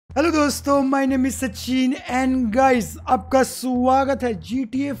Hello दोस्तों, my name is Sachin and guys आपका स्वागत है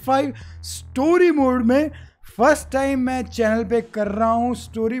GTA 5 स्टोरी मोड में। फर्स्ट टाइम मैं चैनल पे कर रहा हूँ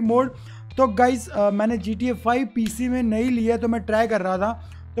स्टोरी मोड। तो गाइस मैंने GTA 5 पीसी में नहीं लिया तो मैं ट्राई कर रहा था।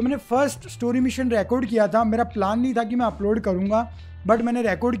 तो मैंने फर्स्ट स्टोरी मिशन रिकॉर्ड किया था। मेरा प्लान नहीं था कि मैं अपलोड करूँगा, बट मैंने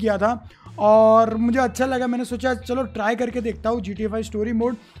रिकॉर्ड किया था और मुझे अच्छा लगा। मैंने सोचा चलो ट्राई करके देखता हूँ GTA 5 स्टोरी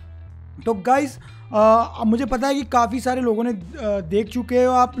मोड। तो गाइस मुझे पता है कि काफ़ी सारे लोगों ने देख चुके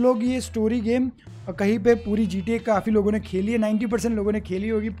हो आप लोग ये स्टोरी गेम। कहीं पे पूरी GTA काफ़ी लोगों ने खेली है, 90% लोगों ने खेली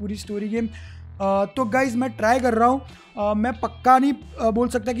होगी पूरी स्टोरी गेम। तो गाइस मैं ट्राई कर रहा हूँ। मैं पक्का नहीं बोल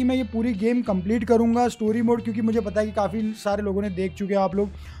सकता कि मैं ये पूरी गेम कंप्लीट करूँगा स्टोरी मोड, क्योंकि मुझे पता है कि काफ़ी सारे लोगों ने देख चुके हैं आप लोग,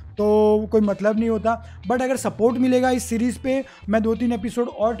 तो कोई मतलब नहीं होता। बट अगर सपोर्ट मिलेगा इस सीरीज़ पे मैं 2-3 एपिसोड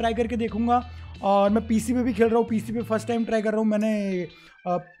और ट्राई करके देखूँगा। और मैं पीसी पे भी खेल रहा हूँ, पीसी पे फर्स्ट टाइम ट्राई कर रहा हूँ। मैंने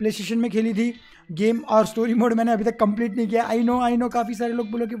प्ले स्टेशन में खेली थी गेम और स्टोरी मोड मैंने अभी तक कंप्लीट नहीं किया। आई नो काफ़ी सारे लोग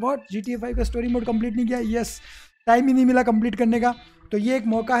बोलो कि व्हाट GTA 5 का स्टोरी मोड कंप्लीट नहीं किया। यस, टाइम ही नहीं मिला कंप्लीट करने का। तो ये एक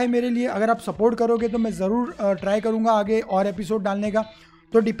मौका है मेरे लिए। अगर आप सपोर्ट करोगे तो मैं ज़रूर ट्राई करूँगा आगे और एपिसोड डालने का।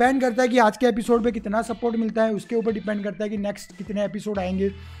 तो डिपेंड करता है कि आज के एपिसोड पे कितना सपोर्ट मिलता है, उसके ऊपर डिपेंड करता है कि नेक्स्ट कितने एपिसोड आएंगे।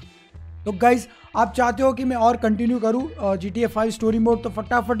 तो गाइज आप चाहते हो कि मैं और कंटिन्यू करूँ GTA 5 स्टोरी मोड, तो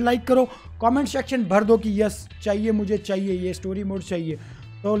फटाफट लाइक करो, कमेंट सेक्शन भर दो कि यस चाहिए, मुझे चाहिए, ये स्टोरी मोड चाहिए।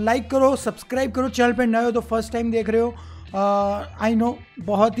 तो लाइक करो, सब्सक्राइब करो, चैनल पे नए हो तो फर्स्ट टाइम देख रहे हो। आई नो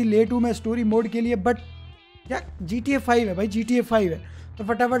बहुत ही लेट हूँ मैं स्टोरी मोड के लिए, बट क्या GTA 5 है भाई, GTA 5 है तो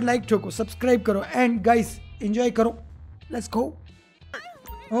फटाफट लाइक ठोको, सब्सक्राइब करो एंड गाइस एंजॉय करो। Let's go.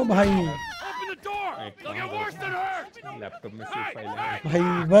 ओ भाई लैपटॉप में सिर्फ फाइल है भाई,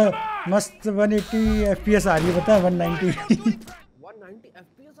 वह मस्त 180 FPS आ रही है, पता है 190 190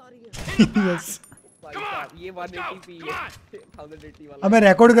 FPS आ रही है। यस भाई साहब ये 180p है 1080 वाला। अब मैं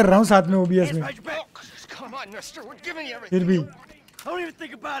रिकॉर्ड कर रहा हूँ साथ में OBS में, फिर भी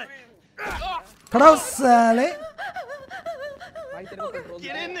खड़ा हो साले। भाई तेरे को कंट्रोल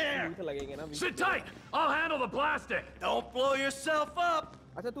से लगेंगे ना। Sit tight. I'll handle the plastic. Don't blow yourself up.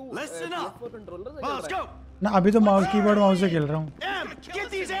 अच्छा तू Listen up. PS4 कंट्रोलर से Well, let's खेल रहा go. ना अभी तो माउस कीबोर्ड माउस से खेल रहा हूँ। Em, get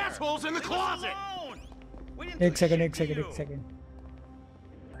these assholes in the closet. एक second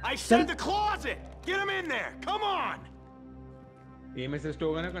I said the closet. Get them in there. Come on. M assist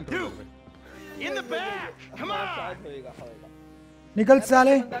होगा ना कंट्रोलर पे। In the back. Come है। on. शायद होएगा होएगा। निकल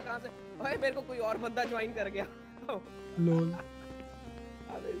साले। बंदा कहां से? भाई मेरे को कोई और बंदा ज्वाइन कर गया। लोल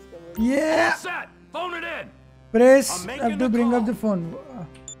अबे इसका ये All set. Phone it in. Press I'm making अब to the bring up call. The phone.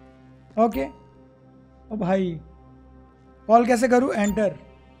 Okay ओ भाई कॉल कैसे करूँ? एंटर।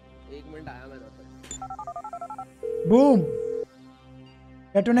 1 मिनट आया मैं तो। Boom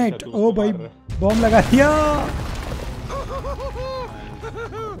detonate. अच्छा, तू ओ उसको भाई मार रहा बॉम्ब लगा दिया। तो वो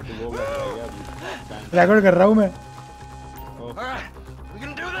बैठ गया अभी। रिकॉर्ड कर रहा हूँ मैं। All right. We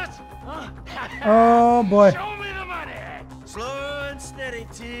gonna do this? Huh? Oh boy Show me the money. Slow and steady,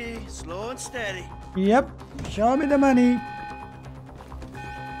 T. Slow and steady. Yup, show me the money.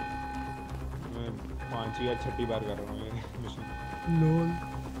 मैं 5 या 6 बार कर रहा हूँ ये मिशन। लोल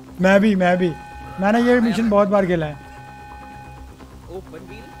मैं भी मैंने ये मिशन बहुत बार खेला है। Open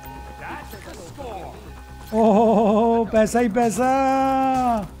wheel. That's the score. ओह पैसा ही पैसा।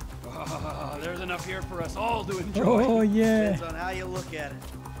 There's enough here for us all to enjoy. ओह ये Depends on how you look at it.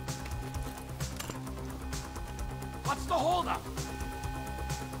 What's the holdup?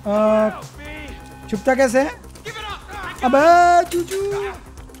 Uh, B. छुपता कैसे है? Give it up. अबे चूचू।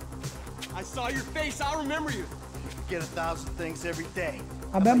 I saw your face. I'll remember you. You forget 1,000 things every day.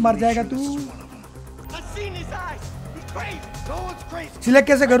 अबे मर जाएगा तू। I've seen his eyes. He's crazy. No one's crazy. Select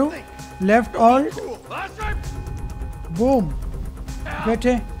कैसे करूँ? Left alt Cool. Last time. Boom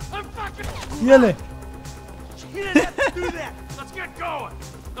बैठे I'm fucking. ये ले। You didn't have to do that. Let's get going.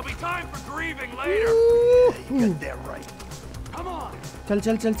 There'll be time for grieving later. You got that right. Come on. चल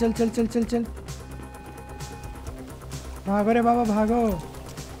भागो रे बाबा भागो।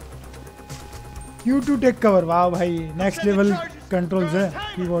 Q2 take cover. वाह भाई next level controls है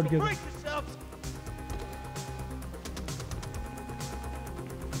कीबोर्ड के। Brace yourselves.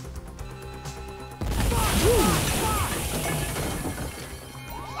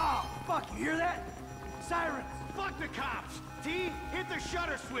 Oh, fuck, you hear that? Sirens. Fuck the cops. T, hit the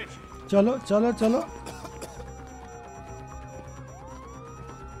shutter switch. चलो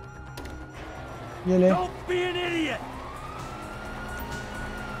ये ले। Don't be an idiot.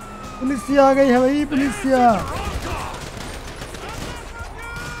 पुलिसिया आ गई है भाई, पुलिसिया। Wrong call.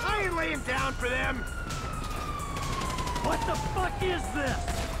 I ain't laying down for them. What the fuck is this?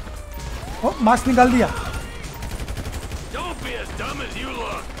 O mask निकाल दिया। Don't be as dumb as you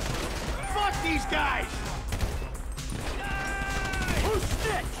look. Fuck these guys. Who's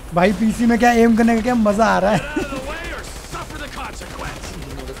snitch? भाई PC में क्या M करने का क्या मजा आ रहा है। Out of the way or suffer the consequence.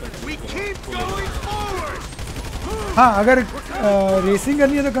 We keep going forward. हाँ अगर रेसिंग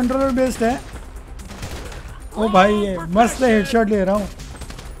करनी है तो कंट्रोलर बेस्ड है। ओ भाई ये मस्त हेडशॉट ले रहा हूँ।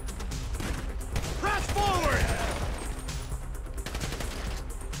 Press forward.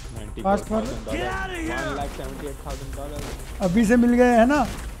 Fast forward. Get out of here. $1,78,000। अभी से मिल गए है ना।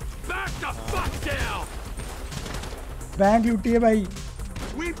 Back the fuck down. Bank लूटी है भाई।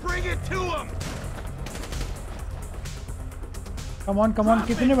 We bring it to him. Come on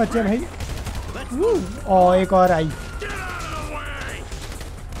कितने बच्चे भाई। ओ एक और आई। Get out of the way.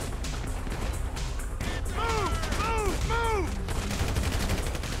 Move.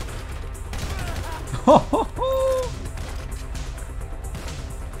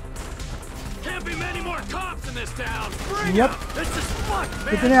 Can't be many more cops in this town. Bring Yep. 'em. This is fun, man.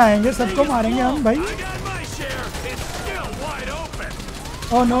 कितने आएंगे सबको मारेंगे हम भाई। I got my share. It's still wide open.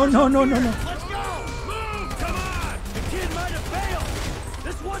 Oh no no no no no. Let's go. Move. Come on. The kid might have failed.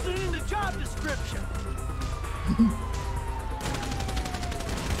 This wasn't in the job description.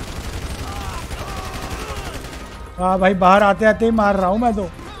 हाँ भाई बाहर आते आते ही मार रहा हूँ मैं तो।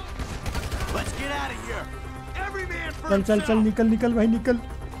 Let's get out of here. Every man for चल himself. निकल भाई निकल।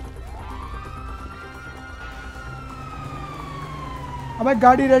 अबे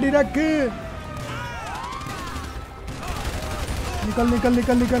गाड़ी रेडी रख।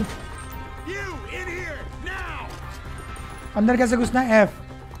 निकल। You in here now. अंदर कैसे घुसना है F।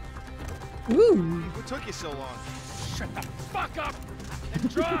 What took you so long? Shut the fuck up and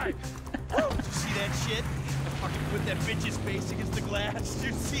drive. Did you see that shit? Fucking put that bitch's face against the glass. Did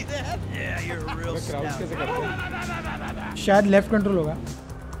you see that? Yeah, you're a real crouch stout. कैसे करते हैं? शायद left control होगा।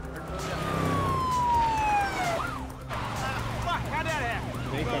 Fuck, how'd that happen?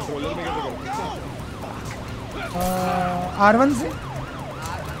 नहीं controller में कैसे करते हैं? R1 से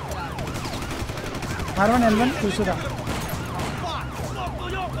R1 L1 दूसरा।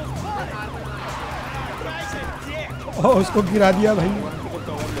 ओ उसको गिरा दिया भाई।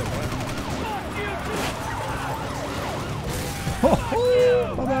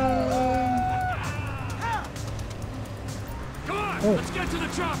 Come on, let's get to the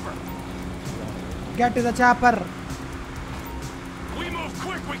chopper. Gate to the chopper. We move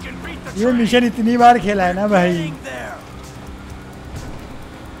quick, we can beat the ये train. मिशन इतनी बार खेला है ना भाई। Getting there.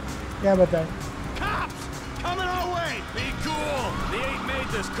 क्या बताएं। Cops, coming our way. Be cool. They ain't made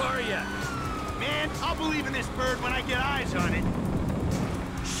this car yet. Man, I'll believe in this bird when I get eyes on it.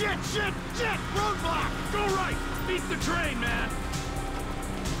 Shit! Roadblock! Go right! Beat the train, man!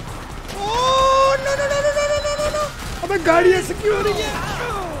 Oh no. अबे गाड़ी ऐसे क्यों हो रही है।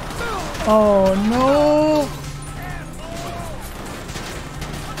 Oh no.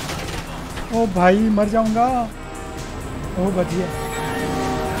 ओ भाई मर जाऊंगा। ओ बच गया।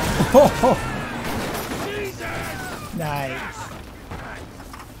 Nice.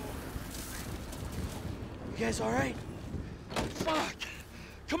 You guys all right? Fuck!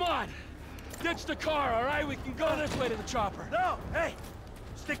 Come on! Ditch the car, all right? We can go this way to the chopper. No. Hey,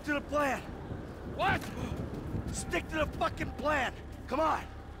 stick to the plan. What? Stick to the fucking plan. Come on.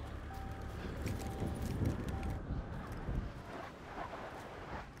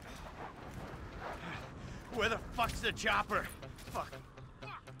 Where the fuck's the chopper? Fuck.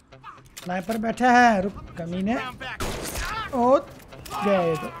 Sniper बैठा है। रुक कमीने। Round back. ओ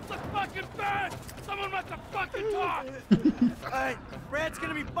गए तो। It's a fucking bed! Someone must have fucking talk! Hey, Brad's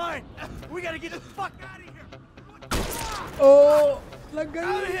gonna be fine. We gotta get the fuck out of here. ओ लग Out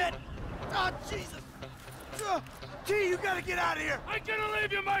of गई। here. Oh, Jesus. T, you gotta get out of here. I'm gonna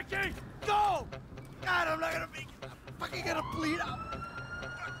leave you, Mikey! Go. God, I'm not gonna make it. I'm fucking gonna bleed out.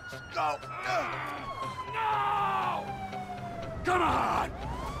 Go. No! Come on!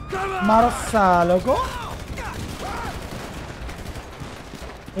 Come on! मारो सालों को।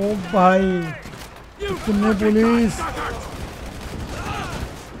 ओ भाई You कितने police.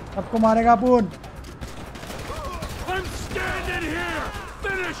 सबको मारेगा अपन। I'm standing here!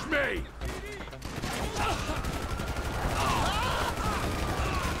 Finish me!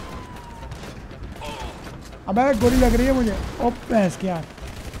 अबे गोली लग रही है मुझे। ओ भैंस की आंख।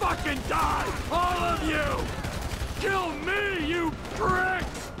 Fucking die! All of you! Kill me, you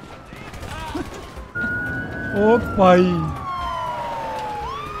pricks! ओ भाई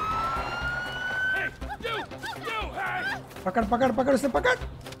Hey, you! Hey! पकड़ उसे पकड़।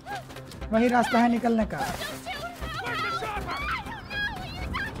 वही रास्ता है निकलने का। Where's the chopper?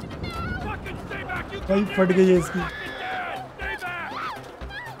 Fucking stay back, you वही फट गई है इसकी। fucking dead! Stay back!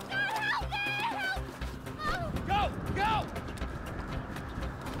 Go! Go!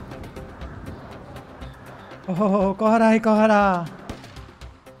 ओहो कोहरा है कोहरा।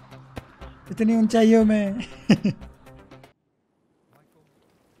 इतनी ऊंचाइयों में. Michael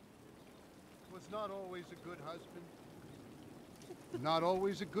was not always a good husband, not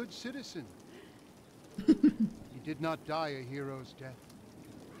always a good citizen. He did not die a hero's death,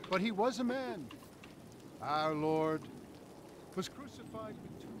 but he was a man. Our Lord was crucified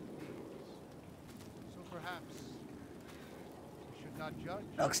with 2 thieves, so perhaps we should not judge.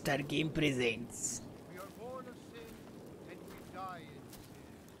 Rockstar Game presents. We are born of sin, and we die in sin.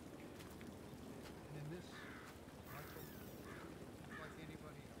 And in this, Michael, like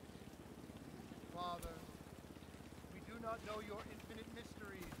anybody else, Father, we do not know your infinite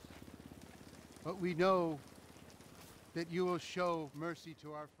mysteries, but we know that you will show mercy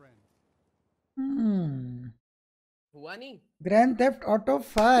to our friend. Juani? Grand Theft Auto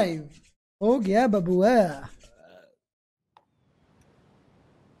 5 हो गया बबुआ.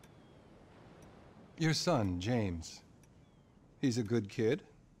 Your son, James. He's a good kid.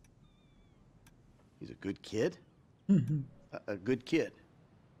 He's a good kid? A good kid.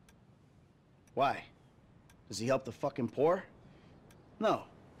 Why? Does he help the fucking poor? No.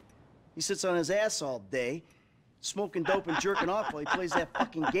 He sits on his ass all day, smoking dope and jerking off while he plays that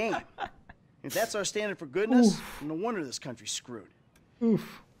fucking game. If that's our standard for goodness, no wonder this country's screwed.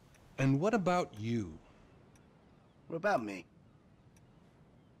 Oof. And what about you? What about me?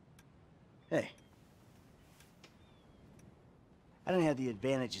 Hey. I didn't have the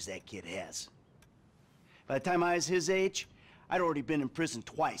advantages that kid has. By the time I was his age, I'd already been in prison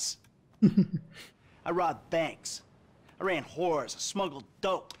twice. I robbed banks. I ran whores. I smuggled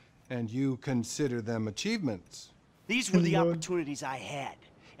dope. And you consider them achievements? These were the opportunities I had.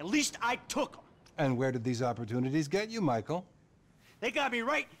 At least I took them. And where did these opportunities get you, Michael? They got me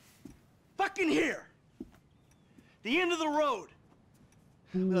right fucking here. The end of the road.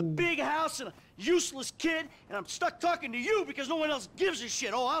 With a big house and a useless kid, and I'm stuck talking to you because no one else gives a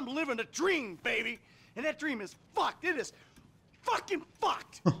shit. Oh, I'm living a dream, baby. And that dream is fucked. It is fucking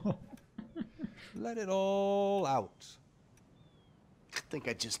fucked. Let it all out. I think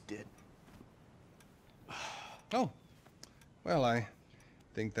I just did. Oh. Well, I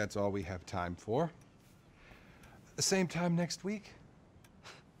think that's all we have time for. The same time next week?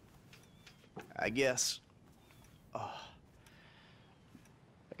 I guess. Oh.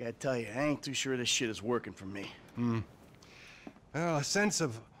 I gotta tell you, I ain't too sure this shit is working for me. Well, a sense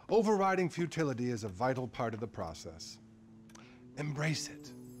of overriding futility is a vital part of the process. Embrace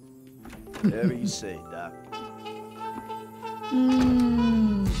it. Whatever you say, Doc.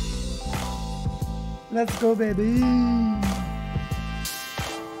 Let's go, baby.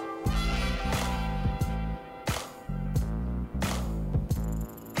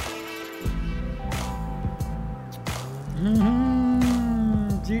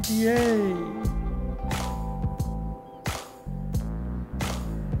 GTA.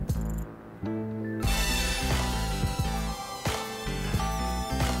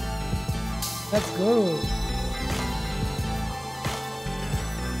 Let's go.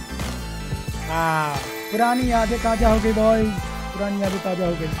 पुरानी यादें ताजा हो गई boys. पुरानी यादें ताजा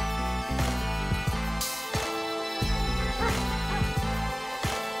हो गई.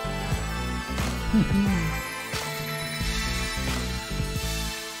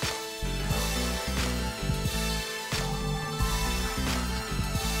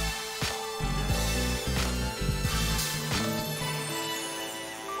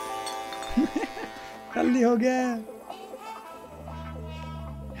 जल्दी हो गया.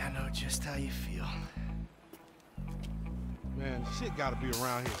 I know just how you feel. Man, shit gotta be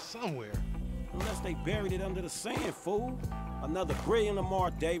around here somewhere. Unless they buried it under the sand, fool. Another brilliant Lamar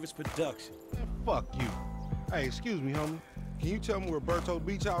Davis production. Man, fuck you. Hey, excuse me, homie. Can you tell me where Berto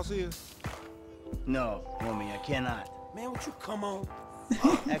Beach House is? No, homie, I cannot. Man, would you come on?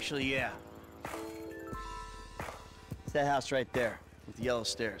 Actually, yeah. It's that house right there, with the yellow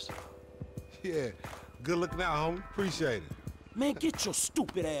stairs. Yeah. Good looking out, homie. Appreciate it. Man, get your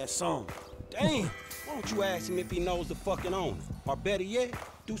stupid ass on. Damn, why don't you ask him if he knows the fucking owner? Or better yet,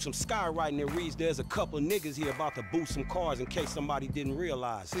 do some skywriting that reads there's a couple of niggas here about to boost some cars in case somebody didn't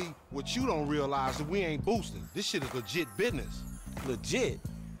realize. See, what you don't realize is we ain't boosting. This shit is legit business. Legit?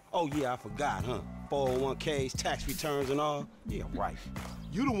 Oh yeah, I forgot, huh? 401ks, tax returns and all? Yeah, right.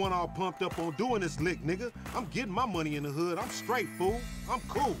 You the one all pumped up on doing this lick, nigga. I'm getting my money in the hood. I'm straight, fool. I'm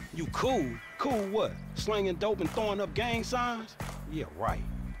cool. You cool? Cool what? Slinging dope and throwing up gang signs? Yeah, right.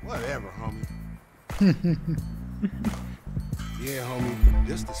 Whatever, homie. Yeah, homie.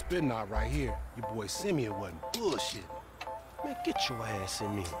 This the spin knot right here. Your boy Simeon wasn't bullshit. Man, get your ass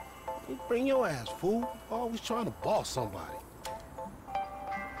in there. Hey, bring your ass, fool. Always trying to boss somebody.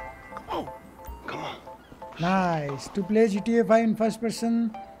 Come on. Come on. Nice. To play GTA 5 in first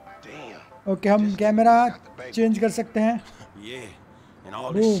person. Damn. Okay, हम camera change कर सकते हैं।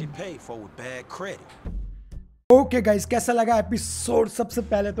 Okay guys, कैसा लगा episode? सबसे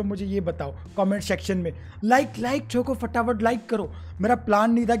पहले तो मुझे ये बताओ कमेंट सेक्शन में। लाइक ठोको, फटाफट लाइक करो। मेरा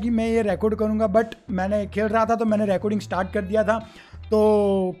प्लान नहीं था कि मैं ये रिकॉर्ड करूँगा, बट मैंने खेल रहा था तो मैंने रिकॉर्डिंग स्टार्ट कर दिया था।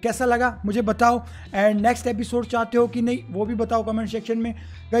 तो कैसा लगा मुझे बताओ, एंड नेक्स्ट एपिसोड चाहते हो कि नहीं वो भी बताओ कमेंट सेक्शन में।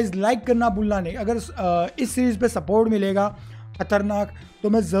 गाइस लाइक करना भूलना नहीं। अगर इस सीरीज़ पे सपोर्ट मिलेगा खतरनाक तो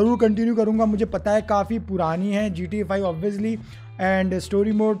मैं ज़रूर कंटिन्यू करूँगा। मुझे पता है काफ़ी पुरानी है GTA 5 obviously, and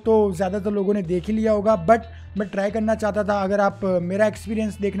story mode तो ज़्यादातर लोगों ने देख ही लिया होगा, बट मैं ट्राई करना चाहता था। अगर आप मेरा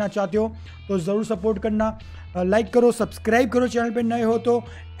एक्सपीरियंस देखना चाहते हो तो ज़रूर सपोर्ट करना। लाइक करो, सब्सक्राइब करो चैनल पे नए हो तो।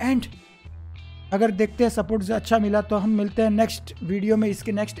 एंड अगर देखते हैं सपोर्ट से अच्छा मिला तो हम मिलते हैं नेक्स्ट वीडियो में,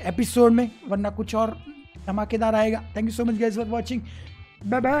 इसके नेक्स्ट एपिसोड में, वरना कुछ और धमाकेदार आएगा। Thank you so much guys for watching.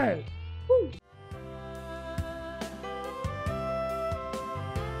 Bye bye.